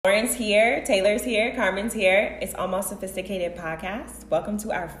Lauren's here, Taylor's here, Carmen's here. It's Almost Sophisticated Podcast. Welcome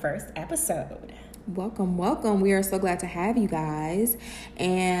to our first episode. Welcome. We are so glad to have you guys.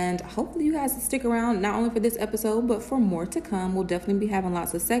 And hopefully you guys will stick around not only for this episode, but for more to come. We'll definitely be having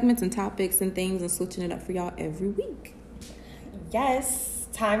lots of segments and topics and things and switching it up for y'all every week. Yes,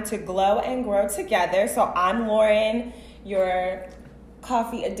 time to glow and grow together. So I'm Lauren, your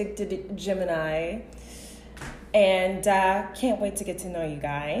coffee-addicted Gemini. And can't wait to get to know you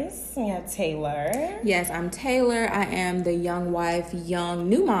guys. We have Taylor. Yes, I'm Taylor. I am the young wife, young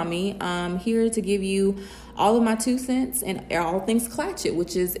new mommy. I'm here to give you all of my 2 cents and all things clatchet,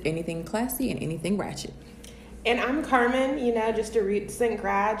 which is anything classy and anything ratchet. And I'm Carmen, just a recent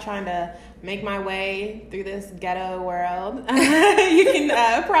grad trying to make my way through this ghetto world. You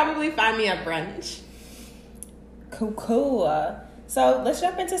can probably find me at brunch. Cool. So let's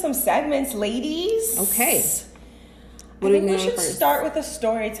jump into some segments, ladies. Okay. I think we should start with a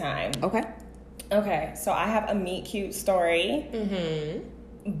story time. Okay, so I have a meet cute story.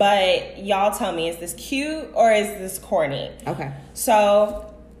 Mm-hmm. But y'all tell me, is this cute or is this corny? Okay.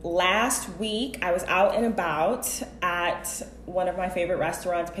 So last week I was out and about at one of my favorite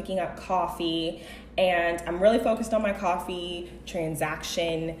restaurants picking up coffee, and I'm really focused on my coffee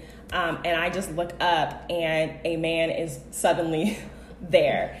transaction. And I just look up and a man is suddenly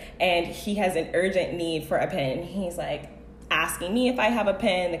there, and he has an urgent need for a pen. He's like asking me if I have a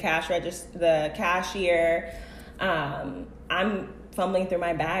pen, the cashier. I'm fumbling through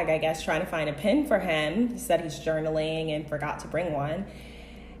my bag, I guess, trying to find a pen for him. He said he's journaling and forgot to bring one.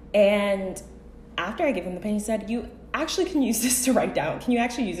 And after I give him the pen, he said, you actually can use this to write down. Can you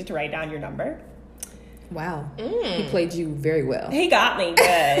actually use it to write down your number? Wow. He played you very well. He got me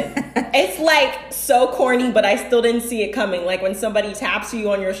good. It's like so corny, but I still didn't see it coming. Like when somebody taps you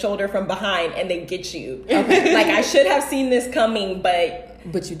on your shoulder from behind and they get you. Okay. Like I should have seen this coming, but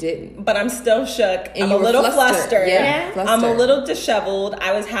you didn't. But I'm still shook. And I'm a little flustered. Yeah. I'm a little disheveled.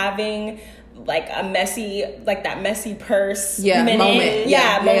 I was having like that messy purse moment.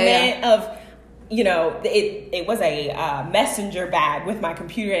 Moment of, it was a messenger bag with my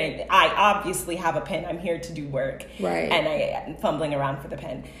computer, and I obviously have a pen. I'm here to do work. Right. And I'm fumbling around for the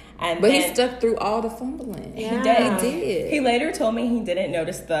pen. But he stuck through all the fumbling. Yeah. He did. He later told me he didn't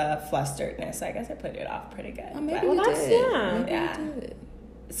notice the flusteredness. So I guess I put it off pretty good. Oh, maybe you did. Yeah.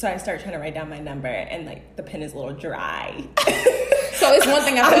 So I start trying to write down my number, and like the pen is a little dry. So it's one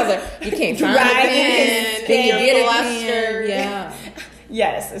thing after the other. You can't find the pen. Can you get flustered? Yeah.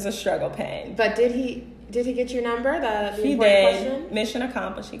 Yes, it's a struggle pen. But did he get your number? He did. Question? Mission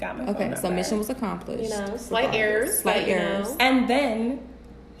accomplished. He got my phone number. So mission was accomplished. Slight errors. And then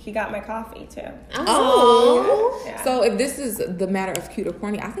he got my coffee too. Oh. Yeah. So if this is the matter of cute or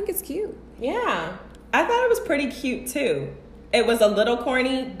corny, I think it's cute. Yeah. I thought it was pretty cute too. It was a little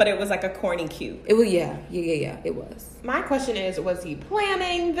corny, but it was like a corny cute. It was, yeah. It was. My question is, was he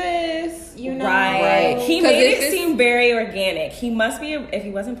planning this? Right. He made it seem very organic. He must be, if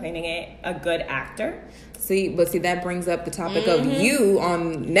he wasn't planning it, a good actor. See, that brings up the topic of You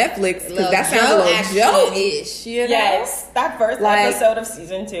on Netflix, because that sounds a little Joe-ish, Yes, that first episode of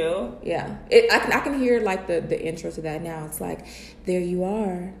season 2. Yeah. I can hear like the intro to that now. It's like, there you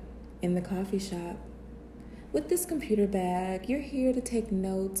are in the coffee shop with this computer bag. You're here to take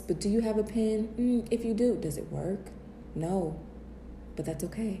notes, but do you have a pen? If you do, does it work? No. But that's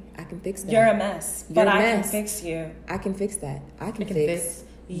okay. I can fix that. You're a mess, but I can fix you. I can fix that. I can fix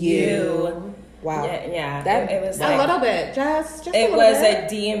you. Wow. Yeah. It was like, a little bit. Just it was a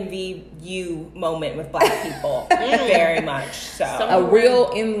DMV you moment with Black people. Very much so. A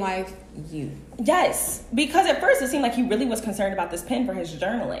real in life you. Yes. Because at first it seemed like he really was concerned about this pen for his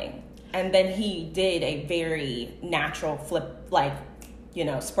journaling. And then he did a very natural flip,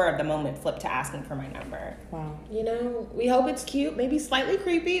 spur of the moment flip to asking for my number. Wow. We hope it's cute, maybe slightly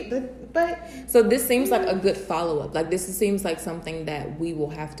creepy, but. So this seems like a good follow-up. Like this seems like something that we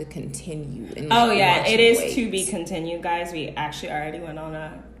will have to continue. It is to be continued, guys. We actually already went on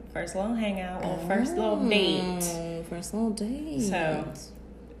a first little hangout, first little date. So.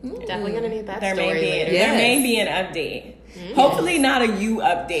 Definitely gonna need that there story later. There may be an update. Hopefully not a you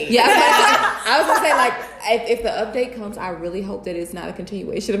update. Yeah, I was gonna say, like, if the update comes, I really hope that it's not a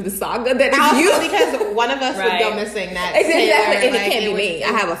continuation of the saga that is you. Because one of us would go missing that. Exactly, and it can't be me.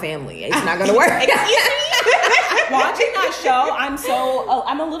 I have a family. It's not gonna work. watching that show,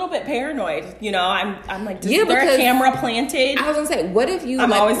 I'm a little bit paranoid. You know, I'm like, is there a because camera planted? I was gonna say, what if you? I'm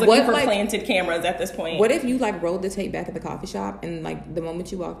like, always looking for like, planted cameras at this point. What if you like rolled the tape back at the coffee shop and like the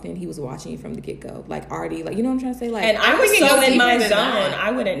moment you walked in, he was watching you from the get go, like already, like, you know what I'm trying to say, like. And I was thinking so goes in my deeper zone, than that.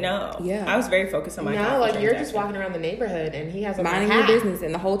 I wouldn't know. Yeah. I was very focused on my No, coffee like you're transaction. just walking around the neighborhood and he has a minding hat. your business,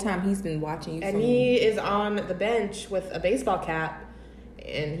 and the whole time he's been watching you. And from, he is on the bench with a baseball cap,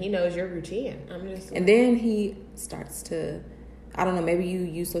 and he knows your routine. I'm just. and then he starts to, I don't know, maybe you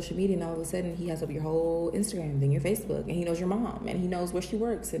use social media and all of a sudden he has up your whole Instagram, then your Facebook, and he knows your mom, and he knows where she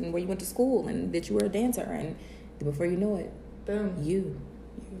works and where you went to school and that you were a dancer, and before you know it, boom, you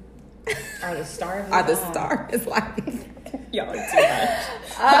are the star of his are the life. star of his life. Y'all are too much.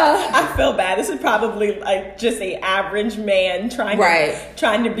 I feel bad. This is probably like just a average man trying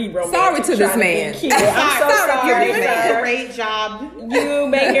to be romantic. Sorry to this trying man. be cute. I'm so sorry. You're doing sir. a great job. You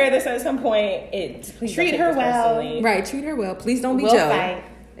may hear this at some point. Please don't Treat take her this well. personally. Right, treat her well. Please don't be We'll Joe. fight.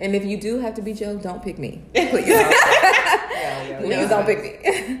 And if you do have to be Joe, don't pick me. Please. Please don't pick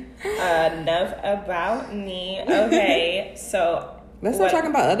me. Enough about me. Okay, so Let's start talking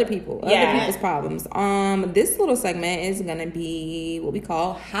about other people, other Yeah. people's problems. This little segment is gonna be what we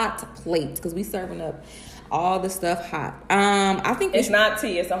call hot plates, because we serving up all the stuff hot. I think it's not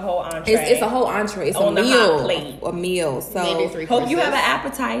tea. It's a whole entree. it's a whole entree. It's On a the meal, hot plate. a meal. So Maybe 3 Hope you courses. have an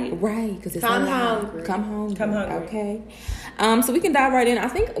appetite. right, because it's Come allowed. hungry. Come hungry. Come hungry. Okay. So we can dive right in. I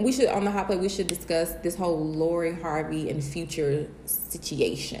think we should, on the hot plate, we should discuss this whole Lori Harvey and Future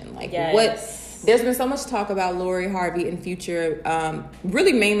situation. Like Yes. There's been so much talk about Lori Harvey and Future,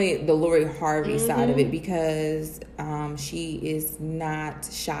 really mainly the Lori Harvey side of it, because she is not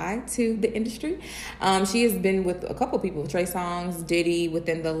shy to the industry. She has been with a couple people, Trey Songz, Diddy,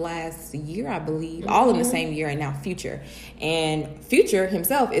 within the last year, I believe, all in the same year, and now Future. And Future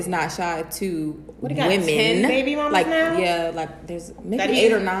himself is not shy to What, he got women. 10 baby mamas like, now? Yeah, like there's maybe That he-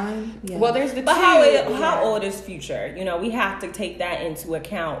 8 or 9. Yeah. Well, there's the But two. how old is Future? You know, we have to take that into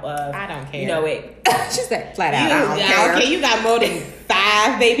account. I don't care. You know it. she said flat out, I don't Yeah, care. okay, you got more than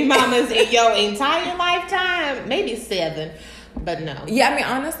 5 baby mamas in your entire lifetime. Maybe 7, but no. Yeah, I mean,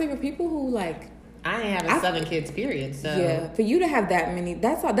 honestly, for people who like, I ain't having 7 kids, period. So yeah, for you to have that many,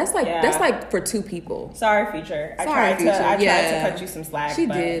 that's like for 2 people. Sorry, Future. I Sorry, tried Future. to Yeah. cut you some slack. She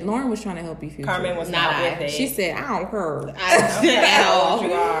but did. Lauren was trying to help you, Future. Carmen was Not not I. with it. She said, "I don't care." at all.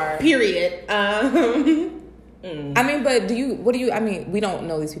 You are. Period. I mean, but I mean, we don't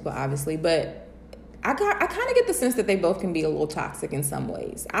know these people obviously, but I kind of get the sense that they both can be a little toxic in some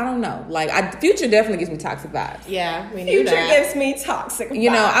ways. I don't know. Like, Future definitely gives me toxic vibes. Yeah, we knew Future that. gives me toxic vibes. You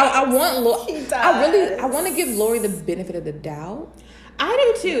know, I want He does. I want to give Lori the benefit of the doubt.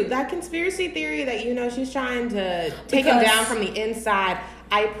 I do too. That conspiracy theory that she's trying to take him Because- down from the inside.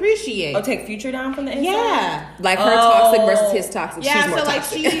 I appreciate. Oh, take Future down from the inside? Yeah. Like her toxic versus his toxic. Yeah, She's more so like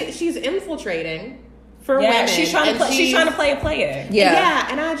toxic. she's infiltrating for Yeah, women. she's trying and to play a player. Yeah.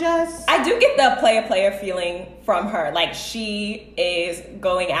 and I I do get the player feeling from her. Like, she is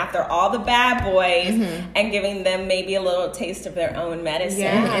going after all the bad boys and giving them maybe a little taste of their own medicine.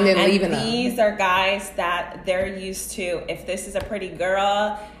 Yeah. And then leaving them. These are guys that they're used to. If this is a pretty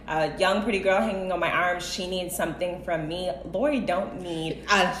girl, a young pretty girl hanging on my arm, she needs something from me. Lori don't need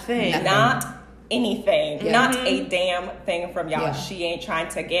a thing. not anything, Yeah. not a damn thing from y'all. Yeah. She ain't trying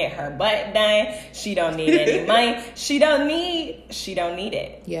to get her butt done. She don't need any money. She don't need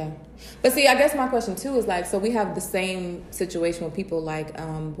it. Yeah. But see, I guess my question too is like, so we have the same situation with people like,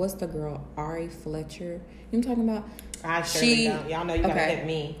 what's the girl, Ari Fletcher? You know what I'm talking about? I surely don't. Y'all know you gotta okay. hit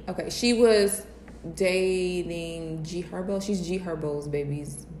me. Okay, she was dating G Herbo. She's G Herbo's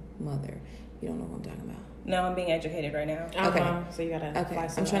baby's mother. You don't know what I'm talking about. No, I'm being educated right now. Okay. So you gotta. Okay, fly I'm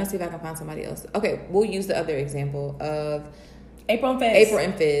somewhere. trying to see if I can find somebody else. Okay, we'll use the other example of April and Fizz. April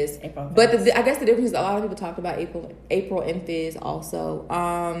and Fizz. April and But Fizz. I guess the difference is a lot of people talked about April and Fizz also.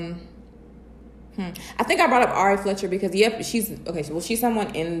 I think I brought up Ari Fletcher because she's okay. Well, she's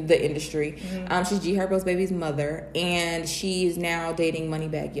someone in the industry. She's G Herbo's baby's mother, and she's now dating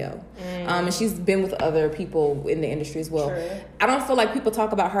Moneybagg Yo. And she's been with other people in the industry as well. True. I don't feel like people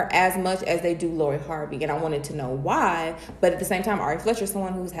talk about her as much as they do Lori Harvey, and I wanted to know why. But at the same time, Ari Fletcher is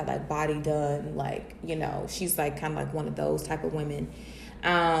someone who's had like body done, like she's like kind of like one of those type of women.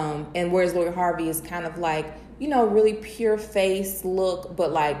 And whereas Lori Harvey is kind of like, really pure face look,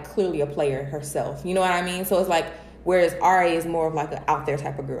 but like clearly a player herself. You know what I mean? So it's like, whereas Ari is more of like an out there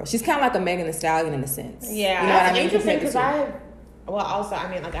type of girl. She's kind of like a Megan Thee Stallion in a sense. Yeah. You know what That's I mean? interesting Compared because also,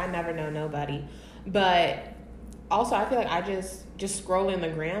 I mean, like, I never know nobody, but also I feel like I just just scrolling the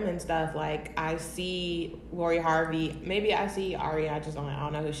gram and stuff, like I see Lori Harvey, maybe I see Ari, I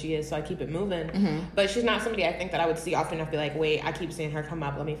don't know who she is, so I keep it moving. But she's not somebody I think that I would see often enough to be like, wait, I keep seeing her come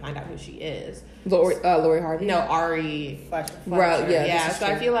up, let me find out who she is. Lori Harvey? No, Ari Fletcher. Right, yeah. So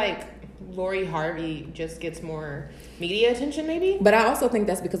I feel like Lori Harvey just gets more media attention, maybe. But I also think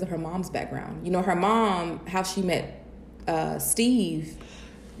that's because of her mom's background. You know, her mom, how she met Steve.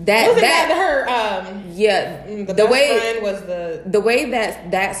 The way friend was the way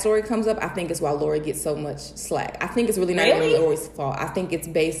that story comes up, I think is why Lori gets so much slack. I think it's really not even Lori's fault. I think it's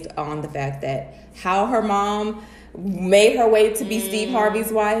based on the fact that how her mom made her way to be Steve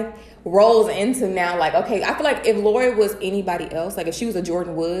Harvey's wife rolls into now, like, okay, I feel like if Lori was anybody else, like if she was a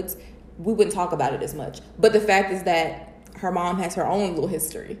Jordan Woods, we wouldn't talk about it as much. But the fact is that her mom has her own little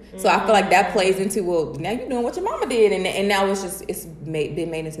history. So I feel like that plays into, well, now you know what your mama did. And now it's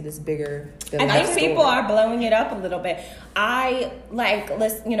been made into this bigger I think people are blowing it up a little bit. I like,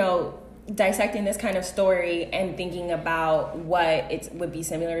 dissecting this kind of story and thinking about what it would be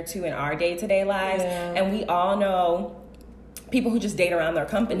similar to in our day-to-day lives. Yeah. And we all know people who just date around their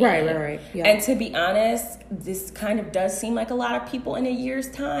company. Right. Yeah. And to be honest, this kind of does seem like a lot of people in a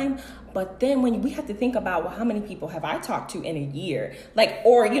year's time. But then when we have to think about, well, how many people have I talked to in a year? Like,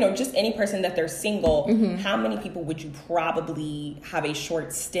 or, just any person that they're single, how many people would you probably have a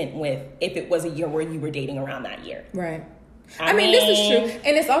short stint with if it was a year where you were dating around that year? Right. I mean, this is true.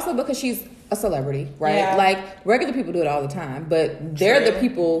 And it's also because she's a celebrity, right? Yeah. Like, regular people do it all the time, but they're the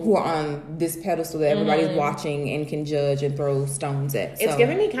people who are on this pedestal that everybody's watching and can judge and throw stones at. It's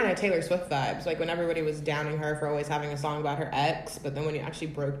giving me kind of Taylor Swift vibes, like when everybody was downing her for always having a song about her ex, but then when you actually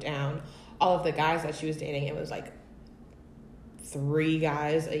broke down all of the guys that she was dating, it was like 3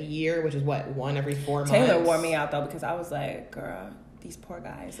 guys a year, which is one every 4 months. Taylor wore me out though, because I was like, girl, these poor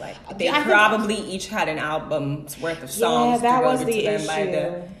guys, like they probably each had an album's worth of songs. Yeah, that was the issue. By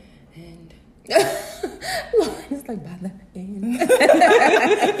the end. It's like by the end.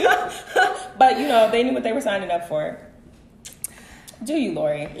 But they knew what they were signing up for. Do you,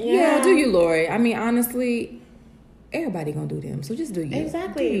 Lori? Yeah, do you, Lori? I mean, honestly, everybody gonna do them, so just do you.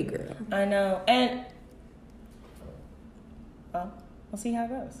 Exactly, do you, girl. I know, and we'll see how it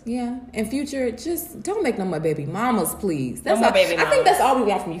goes. Yeah. In Future, just don't make no more baby mamas, please. No more baby mamas. I think that's all we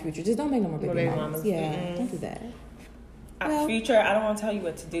want from you, Future. Just don't make no more baby mamas. Yeah, don't do that. Future, I don't want to tell you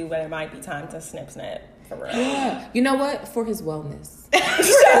what to do, but it might be time to snip. For real. Yeah. You know what? For his wellness.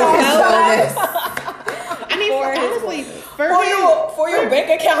 I mean, honestly, for your bank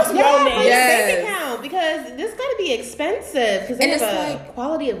account's wellness. For your bank account, because this got to be expensive because they have a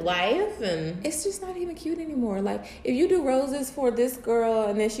quality of life, and it's just not even cute anymore. Like, if you do roses for this girl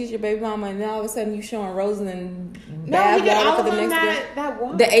and then she's your baby mama, and now all of a sudden you showing roses and bad water for the next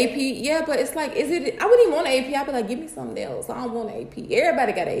girl. The AP, yeah, but it's like, I wouldn't even want an AP. I'd be like, give me something else. I don't want an AP.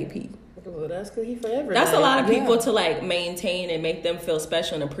 Everybody got an AP. Well, that's because he forever. That's a lot of people to like maintain and make them feel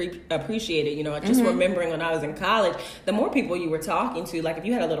special and appreciate it. Just remembering when I was in college, the more people you were talking to, like if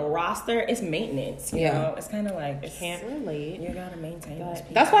you had a little roster, it's maintenance. You know, it's kind of like can't relate. You gotta maintain.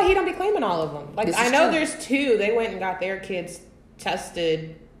 That's why he don't be claiming all of them. Like I know there's 2. They went and got their kids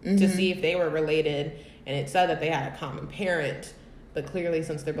tested to see if they were related, and it said that they had a common parent. But clearly,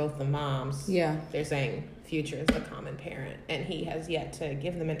 since they're both the moms, they're saying Future is the common parent, and he has yet to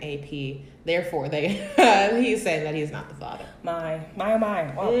give them an AP. Therefore, he's saying that he's not the father. My.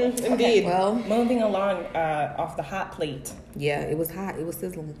 Well, indeed. Okay. Well, moving along off the hot plate. Yeah, it was hot. It was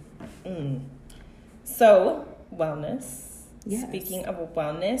sizzling. So, wellness. Yes. Speaking of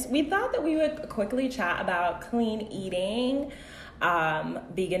wellness, we thought that we would quickly chat about clean eating,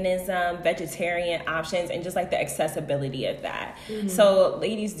 veganism, vegetarian options, and just like the accessibility of that. So,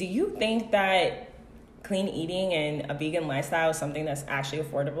 ladies, do you think that clean eating and a vegan lifestyle is something that's actually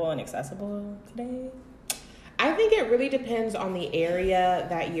affordable and accessible today? I think it really depends on the area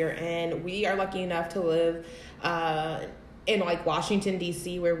that you're in. We are lucky enough to live in like Washington,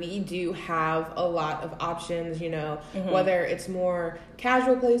 D.C., where we do have a lot of options, whether it's more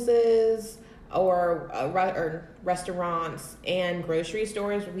casual places or restaurants and grocery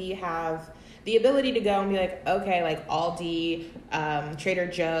stores. We have the ability to go and be like, okay, like Aldi, Trader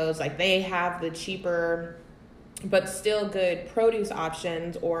Joe's, like they have the cheaper but still good produce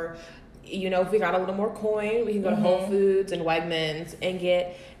options. Or, if we got a little more coin, we can go to Whole Foods and Wegmans and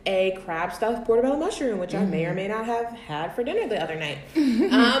get a crab stuffed portobello mushroom, which I may or may not have had for dinner the other night.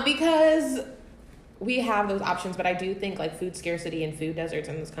 Because we have those options, but I do think like food scarcity and food deserts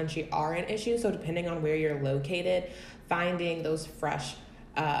in this country are an issue. So depending on where you're located, finding those fresh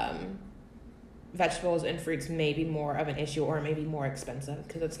vegetables and fruits may be more of an issue or maybe more expensive,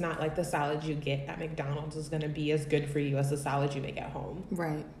 because it's not like the salad you get at McDonald's is going to be as good for you as the salad you make at home.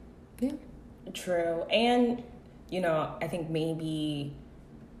 Right. Yeah. True. And, I think maybe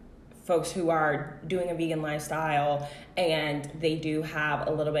folks who are doing a vegan lifestyle and they do have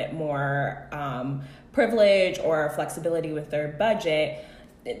a little bit more privilege or flexibility with their budget,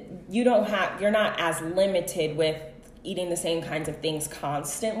 you're not as limited with eating the same kinds of things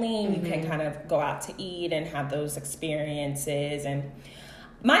constantly. Mm-hmm. You can kind of go out to eat and have those experiences. And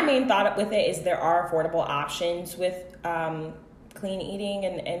my main thought with it is there are affordable options with clean eating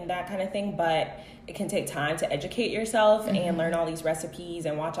and that kind of thing, but it can take time to educate yourself mm-hmm. and learn all these recipes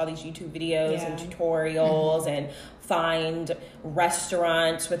and watch all these YouTube videos and tutorials mm-hmm. and find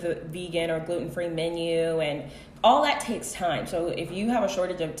restaurants with a vegan or gluten-free menu, and all that takes time. So if you have a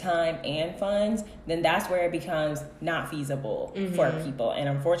shortage of time and funds, then that's where it becomes not feasible mm-hmm. for people. And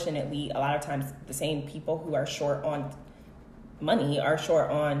unfortunately, a lot of times the same people who are short on money are short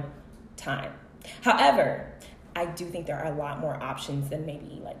on time. However, I do think there are a lot more options than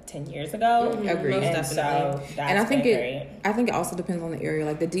maybe like 10 years ago. Mm-hmm. Agreed. And definitely. So that's and I think great. I think it also depends on the area.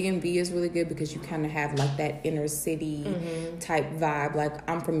 Like the DMV is really good because you kind of have like that inner city mm-hmm. type vibe. Like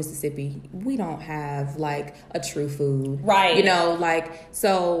I'm from Mississippi. We don't have like a True Food. Right.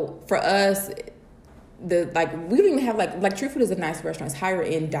 So for us, we don't even have like True Food is a nice restaurant. It's higher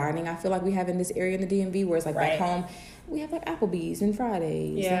end dining. I feel like we have in this area in the DMV, whereas like back home, we have like Applebee's and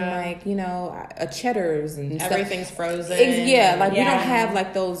Fridays and a Cheddar's and everything's stuff. frozen. We don't have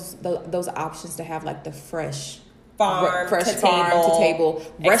like those options to have like the fresh farm to table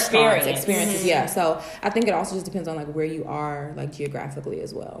restaurants experiences. Mm-hmm. Yeah, so I think it also just depends on like where you are like geographically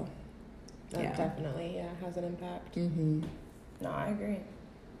as well. That definitely has an impact. Mm-hmm. No, I agree.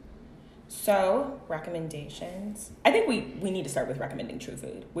 So, recommendations. I think we need to start with recommending True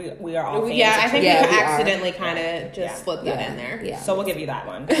Food. We are all fans of I think True we Food. accidentally kind of just slipped that in there. Yeah. So we'll give you that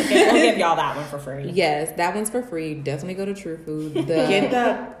one. We'll give y'all that one for free. Yes, that one's for free. Definitely go to True Food.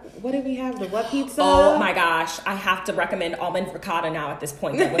 What did we have? The what pizza? Oh my gosh. I have to recommend almond ricotta now at this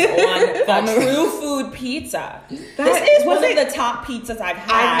point. That was on the True Food pizza. This is one of the top pizzas I've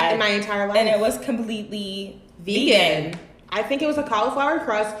had in my entire life. And it was completely vegan. I think it was a cauliflower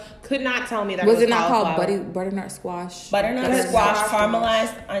crust. Could not tell me that was it not called butternut squash? Butternut squash,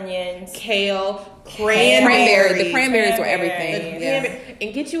 caramelized onions, kale, cranberry. The cranberries were everything.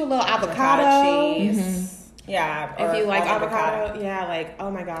 And get you a little avocado cheese. Mm-hmm. Yeah, if you like avocado. Yeah, like oh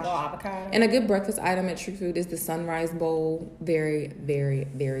my gosh, a little avocado. And a good breakfast item at True Food is the sunrise bowl. Very, very,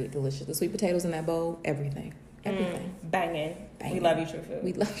 very delicious. The sweet potatoes in that bowl, everything. Banging. We love you, True Food.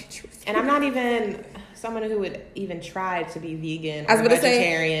 We love you, True Food. And I'm not even someone who would even try to be vegan or I was going to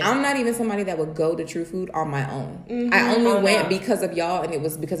vegetarian. say, I'm not even somebody that would go to True Food on my own. Mm-hmm. I only went because of y'all, and it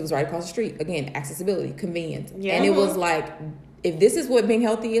was because it was right across the street. Again, accessibility, convenience. Yeah. And it was like, if this is what being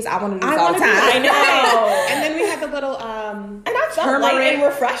healthy is, I want to do this all the time. I know. And then we had the little and I felt light and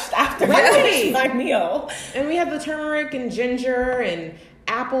refreshed after my meal. And we had the turmeric and ginger and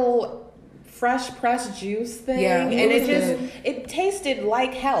apple fresh pressed juice thing, and it tasted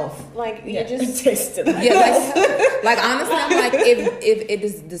like health. Like it tasted like health. Like honestly, I'm like, if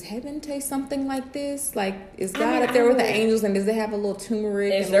it does heaven taste something like this? Like is God up there with the angels, and does it have a little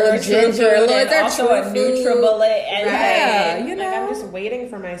turmeric and a little ginger, is there also a NutriBullet? And like I'm just waiting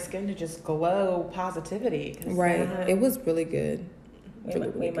for my skin to just glow positivity. Right, it was really good.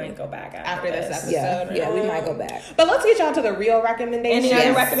 We might go back after this episode. Yeah, we might go back. But let's get y'all to the real recommendations. Any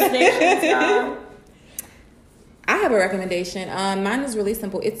other recommendations? I have a recommendation. Mine is really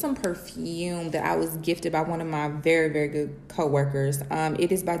simple. It's some perfume that I was gifted by one of my very, very good coworkers.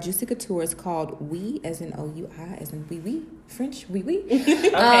 It is by Juicy Couture. It's called Oui, as in O-U-I, as in oui, French oui.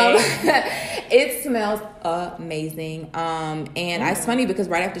 Okay. It smells amazing. And it's funny because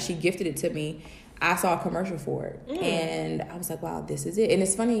right after she gifted it to me, I saw a commercial for it, and I was like, wow, this is it. And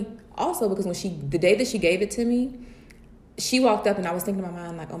it's funny also because the day that she gave it to me, she walked up and I was thinking in my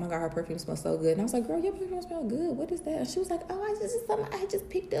mind, like, oh my God, her perfume smells so good. And I was like, girl, your perfume smells good. What is that? And she was like, oh, this is something I just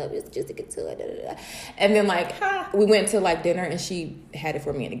picked up. It's Juicy Couture. Da, da, da. And then, like, we went to, like, dinner and she had it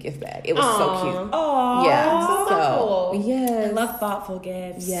for me in a gift bag. It was so cute. Aww. Yeah. So, yes. I love thoughtful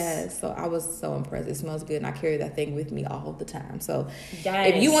gifts. Yes. So I was so impressed. It smells good. And I carry that thing with me all the time. So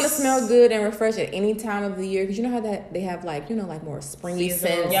if you want to smell good and refresh at any time of the year, because you know how that they have, like, like more springy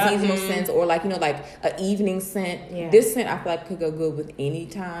scents, seasonal scents, or, like, like an evening scent. Yeah. This scent I feel like could go good with any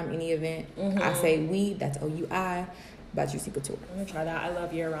time, any event. I say Oui, that's O-U-I, by Juicy Couture. I'm gonna try that. I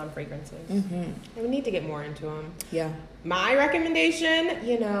love year-round fragrances. And we need to get more into them. Yeah. My recommendation,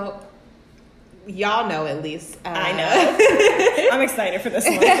 y'all know at least. I know. I'm excited for this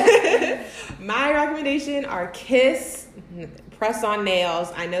one. My recommendation are Kiss press-on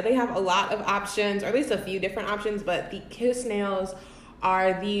nails. I know they have a lot of options, or at least a few different options, but the Kiss nails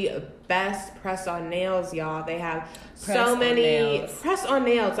are the best press-on nails, y'all. They have so many press-on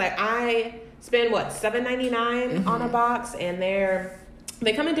nails. Like, I spend $7.99 on a box, and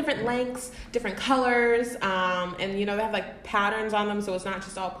they come in different lengths, different colors, and they have like patterns on them, so it's not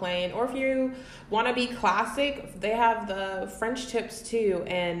just all plain. Or if you want to be classic, they have the French tips too,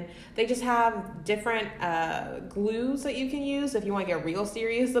 and they just have different glues that you can use if you want to get real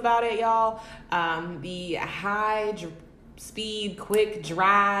serious about it, y'all. The high speed, quick,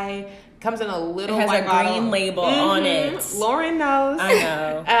 dry. Comes in a little it has white a bottle. green label on it. Lauren knows. I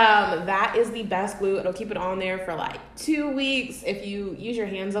know. That is the best glue. It'll keep it on there for like 2 weeks. If you use your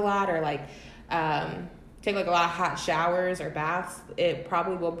hands a lot or like take like a lot of hot showers or baths, it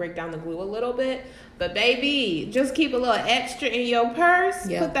probably will break down the glue a little bit. But baby, just keep a little extra in your purse.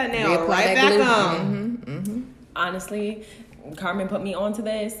 Yeah. Put that nail right back on. Honestly, Carmen put me onto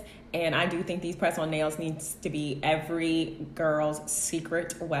this. And I do think these press-on nails needs to be every girl's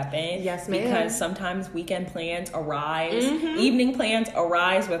secret weapon. Yes, ma'am. Because sometimes weekend plans arise, evening plans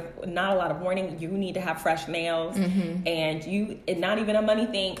arise with not a lot of warning. You need to have fresh nails, and it's not even a money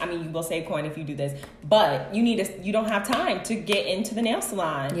thing. I mean, you will save coin if you do this, but you don't have time to get into the nail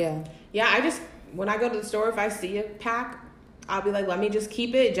salon. Yeah. When I go to the store, if I see a pack, I'll be like, let me just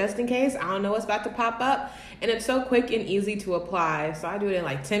keep it just in case. I don't know what's about to pop up. And it's so quick and easy to apply. So I do it in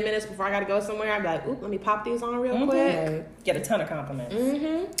like 10 minutes before I got to go somewhere. I'd be like, oop, let me pop these on real quick. Right. Get a ton of compliments.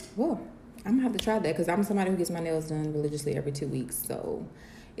 Well, I'm going to have to try that because I'm somebody who gets my nails done religiously every 2 weeks. So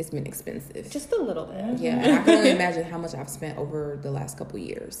it's been expensive. Just a little bit. Yeah. And I can only imagine how much I've spent over the last couple of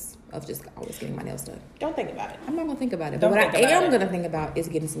years of just always getting my nails done. Don't think about it. I'm not going to think about it. But what I am going to think about is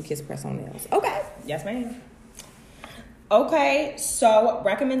getting some Kiss press-on nails. Okay. Yes, ma'am. Okay, so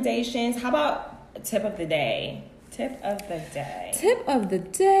recommendations. How about tip of the day? Tip of the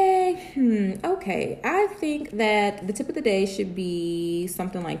day. Okay. I think that the tip of the day should be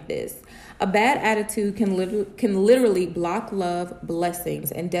something like this. A bad attitude can literally block love,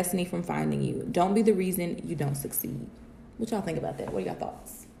 blessings, and destiny from finding you. Don't be the reason you don't succeed. What y'all think about that? What are your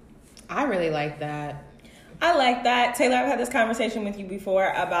thoughts? I really like that. I like that. Taylor, I've had this conversation with you before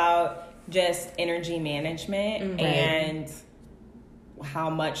about just energy management and how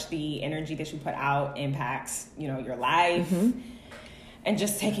much the energy that you put out impacts, your life and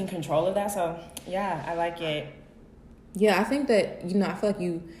just taking control of that. So yeah, I like it. Yeah, I think that, I feel like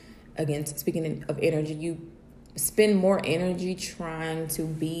you, again, speaking of energy, you spend more energy trying to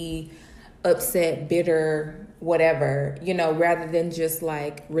be upset, bitter, whatever, rather than just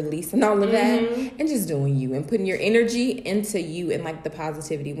like releasing all of that and just doing you and putting your energy into you and like the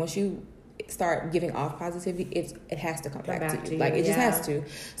positivity. Once you start giving off positivity, it has to come back to you. Like it just has to.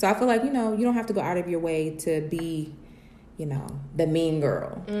 So I feel like, you don't have to go out of your way to be, the mean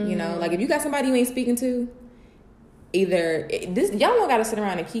girl. Like if you got somebody you ain't speaking to, either y'all don't gotta sit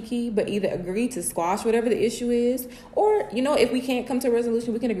around and kiki, but either agree to squash whatever the issue is, or if we can't come to a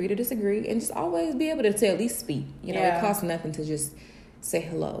resolution, we can agree to disagree and just always be able to at least speak. It costs nothing to just say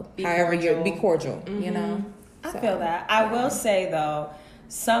hello. Be cordial. I feel that. I will say though,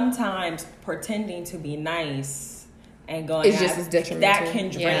 sometimes pretending to be nice and going it's just as detrimental. That can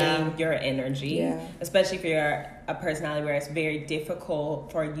drain your energy, especially if you're a personality where it's very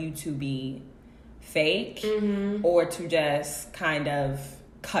difficult for you to be fake or to just kind of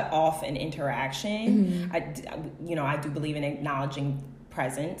cut off an interaction. I do believe in acknowledging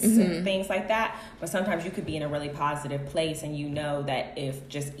presence and things like that, but sometimes you could be in a really positive place and that if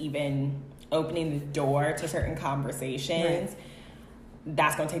just even opening the door to certain conversations,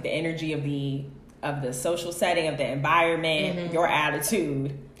 that's going to take the energy of the social setting, of the environment, your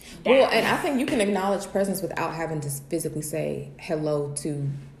attitude down. Well, and I think you can acknowledge presence without having to physically say hello to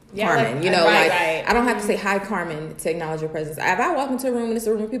Carmen. I don't have to say hi, Carmen, to acknowledge your presence. If I walk into a room and it's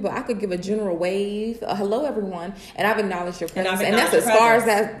a room of people, I could give a general wave, a hello everyone, and I've acknowledged your presence. And that's as far as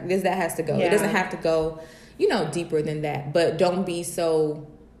that has to go. It doesn't have to go, deeper than that. But don't be so.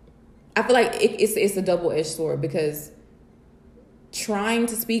 I feel like it's a double-edged sword because trying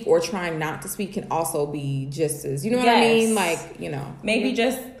to speak or trying not to speak can also be just as, what I mean? Like, maybe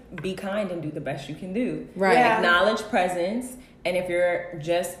just be kind and do the best you can do. Right. Acknowledge presence. And if you're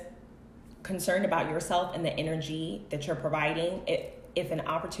just concerned about yourself and the energy that you're providing, if an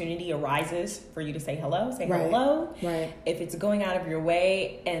opportunity arises for you to say hello, say hello. Right. If it's going out of your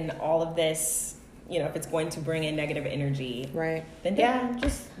way and all of this, if it's going to bring in negative energy, Right. then Yeah,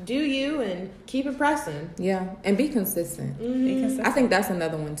 just do you and keep it pressing. Yeah. And be consistent. be consistent. I think that's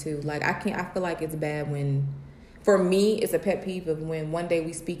another one too. Like I feel like it's bad when, for me, it's a pet peeve of when one day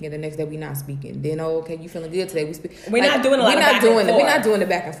we speak and the next day we not speaking. Then okay, you feeling good today? We speak. We're not doing a lot of back and We're forth. not doing the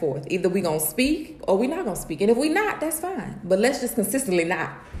back and forth. Either we gonna speak or we not gonna speak. And if we not, that's fine. But let's just consistently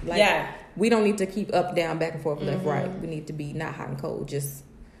not. Like, Yeah. We don't need to keep up, down, back and forth, left, right. We need to be not hot and cold. Just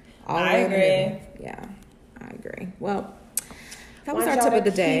all the I way in the agree. middle. Yeah, I agree. Well, that was Want our y'all tip of to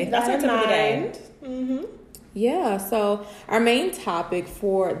the day. keep That's our that tip of the day. in mind. Mm-hmm. Yeah, so our main topic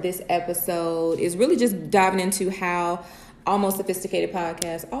for this episode is really just diving into how Almost Sophisticated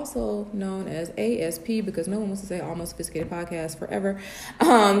Podcast, also known as ASP, because no one wants to say Almost Sophisticated Podcast forever,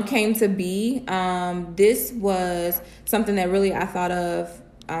 came to be. This was something that really I thought of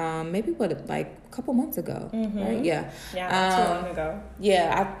maybe like a couple months ago, right? Yeah. Yeah, not too long ago.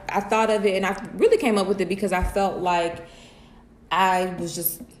 Yeah, I thought of it, and I really came up with it because I felt like I was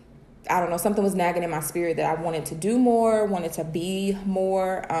just, I don't know, something was nagging in my spirit that I wanted to do more, wanted to be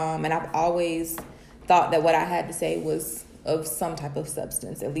more, and I've always thought that what I had to say was of some type of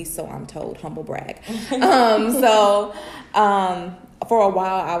substance, at least so I'm told, humble brag. For a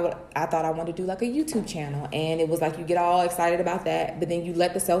while, I thought I wanted to do like a YouTube channel, and it was like you get all excited about that, but then you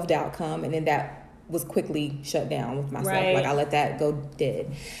let the self-doubt come, and then that was quickly shut down with myself. Right. Like I let that go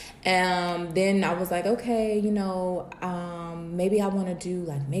dead. Then I was like, okay, maybe I want to do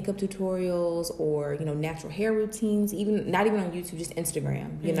like makeup tutorials or, natural hair routines, not even on YouTube, just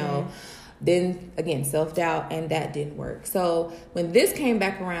Instagram, you know. Then again, self-doubt, and that didn't work. So when this came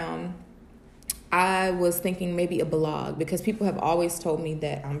back around, I was thinking maybe a blog, because people have always told me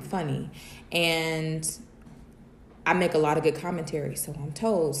that I'm funny and I make a lot of good commentary, so I'm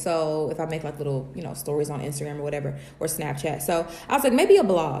told. So if I make like little, stories on Instagram or whatever, or Snapchat. So I was like, maybe a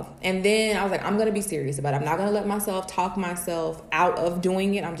blog. And then I was like, I'm going to be serious about it. I'm not going to let myself talk myself out of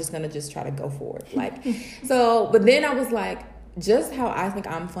doing it. I'm just going to just try to go for it. But then I was like, just how I think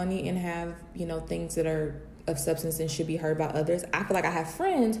I'm funny and have, things that are of substance and should be heard by others, I feel like I have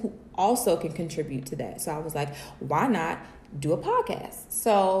friends who also can contribute to that. So I was like, why not do a podcast?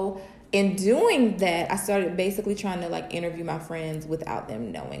 So in doing that, I started basically trying to interview my friends without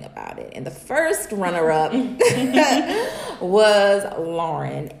them knowing about it. And the first runner-up was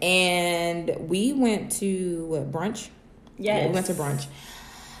Lauren. And we went to brunch. Yes. Yeah, we went to brunch.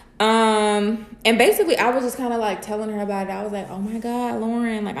 And basically I was just kind of telling her about it. I was like, oh my God,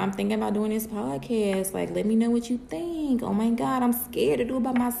 Lauren, I'm thinking about doing this podcast. Let me know what you think. Oh my God, I'm scared to do it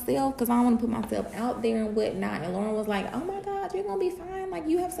by myself because I don't want to put myself out there and whatnot. And Lauren was like, oh my God, you're going to be fine.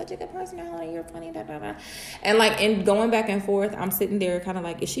 You have such a good personality. You're funny, da, da, da. And in going back and forth, I'm sitting there kind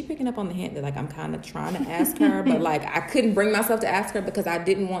of is she picking up on the hint that I'm kind of trying to ask her, but I couldn't bring myself to ask her because I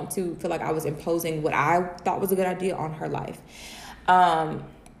didn't want to feel like I was imposing what I thought was a good idea on her life.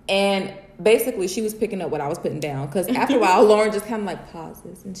 And basically, she was picking up what I was putting down. Because after a while, Lauren just kind of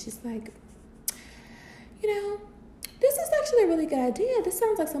pauses. And she's like, this is actually a really good idea. This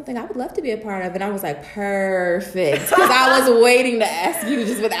sounds like something I would love to be a part of. And I was like, perfect. Because I was waiting to ask you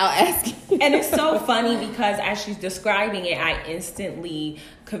just without asking. And it's so funny because as she's describing it, I instantly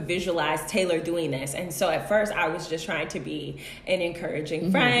could visualize Taylor doing this. And so at first, I was just trying to be an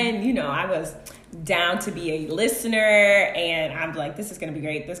encouraging friend. I was down to be a listener, and I'm like, this is gonna be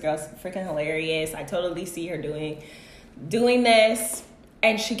great. This girl's freaking hilarious. I totally see her doing this.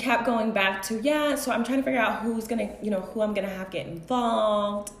 And she kept going back to, so I'm trying to figure out who I'm gonna have get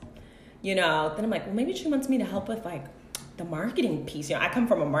involved. Then I'm like, well, maybe she wants me to help with the marketing piece. I come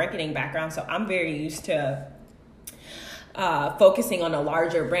from a marketing background, so I'm very used to focusing on a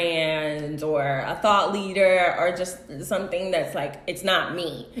larger brand or a thought leader or just something that's it's not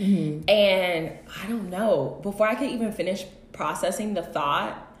me. And I don't know, before I could even finish processing the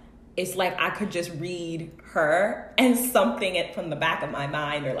thought, it's I could just read her, and something from the back of my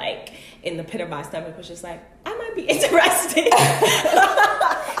mind or in the pit of my stomach was just I might be interested.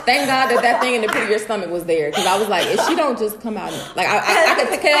 Thank God that thing in the pit of your stomach was there, because I was like, if she don't just come out, I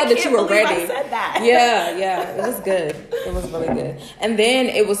could tell that you were ready. I said that. Yeah, it was good. It was really good. And then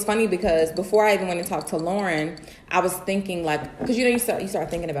it was funny because before I even went and talked to Lauren, I was thinking because you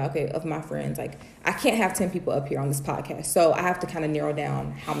start thinking about, okay, of my friends, I can't have 10 people up here on this podcast, so I have to kind of narrow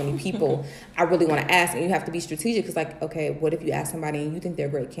down how many people I really want to ask, and you have to be strategic because okay, what if you ask somebody and you think they're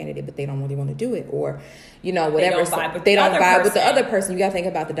a great candidate but they don't really want to do it, or whatever, they don't vibe with the other person. You got to think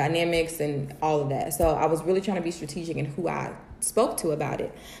about the dynamics and all of that. So I was really trying to be strategic in who I spoke to about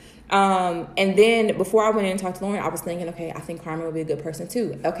it. And then before I went in and talked to Lauren, I was thinking, okay, I think Carmen would be a good person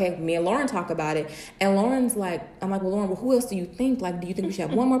too. Okay, me and Lauren talk about it. And Lauren's like, I'm like, well, Lauren, well, who else do you think? Like, do you think we should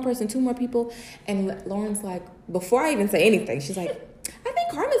have one more person, two more people? And Lauren's like, before I even say anything, she's like, I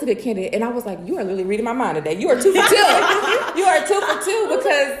think Carmen's a good candidate. And I was like, you are literally reading my mind today. You are 2 for 2. You are 2 for 2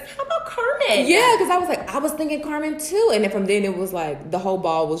 because... How about Carmen? Yeah, because I was like, I was thinking Carmen too. And then from then it was like, the whole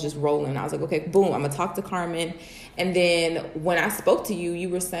ball was just rolling. I was like, okay, boom, I'm going to talk to Carmen. And then when I spoke to you, you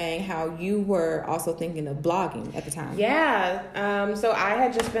were saying how you were also thinking of blogging at the time. Yeah. So I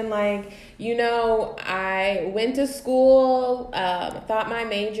had just been like, I went to school, thought my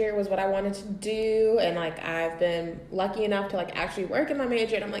major was what I wanted to do. And like, I've been lucky enough to like actually work in my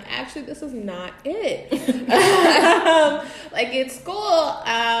major. And I'm like, actually, this is not it. Like it's cool.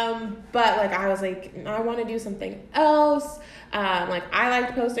 But like, I was like, I want to do something else. Like I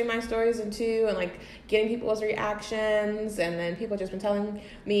liked posting my stories too, and like getting people's reactions, and then people just been telling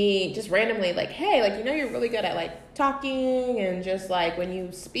me just randomly like, hey, like you're really good at like talking, and just like when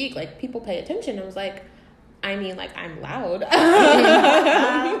you speak, like people pay attention. I was like, I mean, like I'm loud.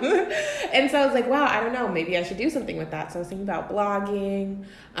 And so I was like, wow, I don't know, maybe I should do something with that. So I was thinking about blogging,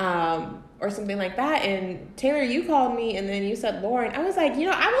 or something like that. And Taylor, you called me, and then you said Lauren. I was like, I've only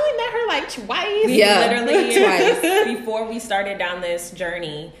met her like twice. Yeah, literally twice. Before we started down this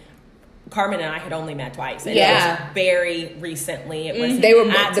journey, Carmen and I had only met twice. And Yeah. it was very recently. It was They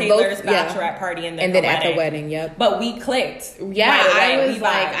were at the Taylor's both- yeah. bachelorette party and And then at the wedding, yep. But we clicked. Yeah, right away. I was We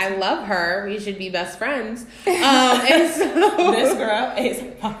like, vibed. I love her. We should be best friends. And so This girl is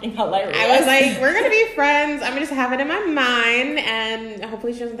fucking hilarious. I was like, we're gonna be friends. I'm gonna just have it in my mind, and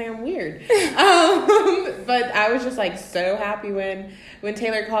hopefully she doesn't think I'm weird. But I was just like so happy when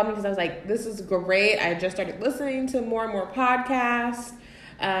Taylor called me, because I was like, this is great. I just started listening to more and more podcasts,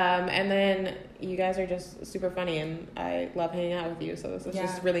 and then you guys are just super funny, and I love hanging out with you. So this is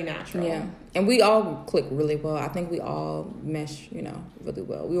just really natural. Yeah. And we all click really well. I think we all mesh, really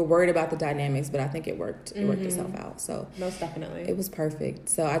well. We were worried about the dynamics, but I think it worked. It worked itself out. So Most definitely. it was perfect.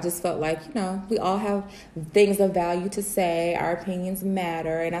 So I just felt like, we all have things of value to say. Our opinions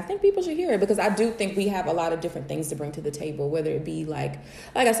matter. And I think people should hear it, because I do think we have a lot of different things to bring to the table, whether it be like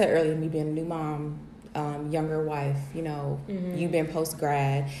I said earlier, me being a new mom, younger wife, you've been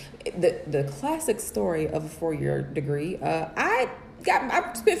post-grad. The classic story of a 4-year degree. I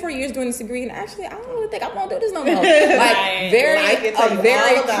spent 4 years doing this degree, and actually I don't really think I want to do this no more. Like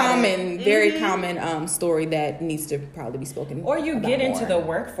very common story that needs to probably be spoken. Or you about get into more. the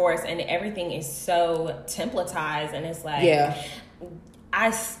workforce and everything is so templatized, and it's like, Yeah.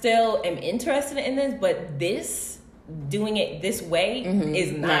 I still am interested in this, but doing it this way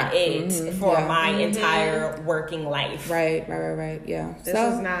is not it for my entire working life. Right, yeah. This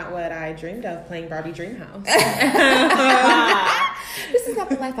is not what I dreamed of, playing Barbie Dreamhouse. This is not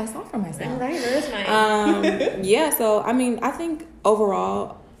the life I saw for myself. Right, where's my... Yeah, so I mean, I think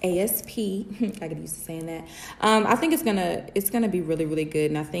overall ASP, I get used to saying that. I think it's gonna be really, really good,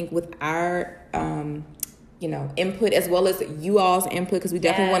 and I think with our input as well as you all's input, because we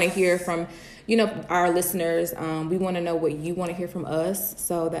definitely want to hear from our listeners. We want to know what you want to hear from us,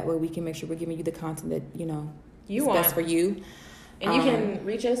 so that way we can make sure we're giving you the content that is best for you. And you can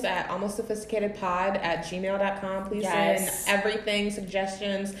reach us at almostsophisticatedpod@gmail.com. Please send everything,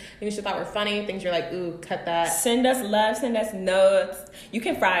 suggestions, things you thought were funny, things you're like, ooh, cut that. Send us love, send us notes. You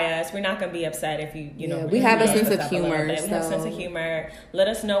can fry us. We're not going to be upset if you we have a sense of humor. We have a sense of humor. Let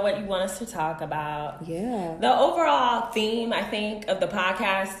us know what you want us to talk about. Yeah. The overall theme, I think, of the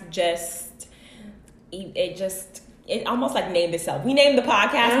podcast it almost like named itself. We named the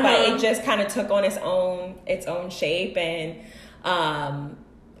podcast, but it just kind of took on its own shape, and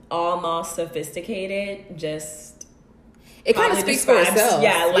almost sophisticated. It kind of speaks for itself.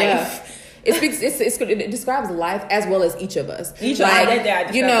 Yeah, life. Yeah. It speaks. It describes life as well as each of us. If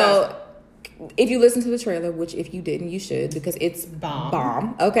you listen to the trailer, which if you didn't, you should, because it's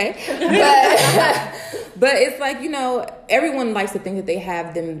bomb. Okay, but it's like everyone likes to think that they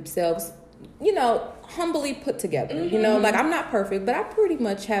have themselves, humbly put together. Like I'm not perfect, but I pretty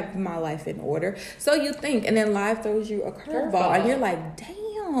much have my life in order. So you think, and then life throws you a curveball, and you're like,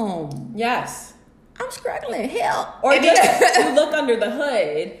 damn. Yes. I'm struggling. Help. Or just you look under the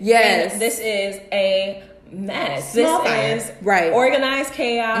hood. Yes. And this is a mess. Small this is organized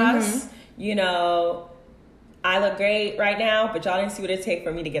chaos. I look great right now, but y'all didn't see what it takes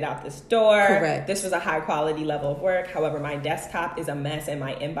for me to get out this door. Correct. This was a high quality level of work. However, my desktop is a mess and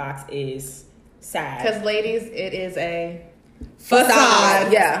my inbox is sad. Because ladies, it is a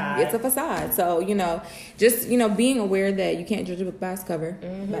facade. Yeah, it's a facade. So, just, being aware that you can't judge a book by its cover.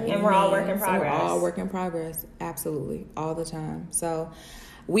 And we're all work in progress. We're all work in progress. Absolutely. All the time. So,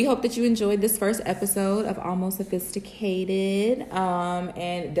 We hope that you enjoyed this first episode of Almost Sophisticated.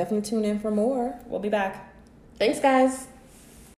 And definitely tune in for more. We'll be back. Thanks, guys.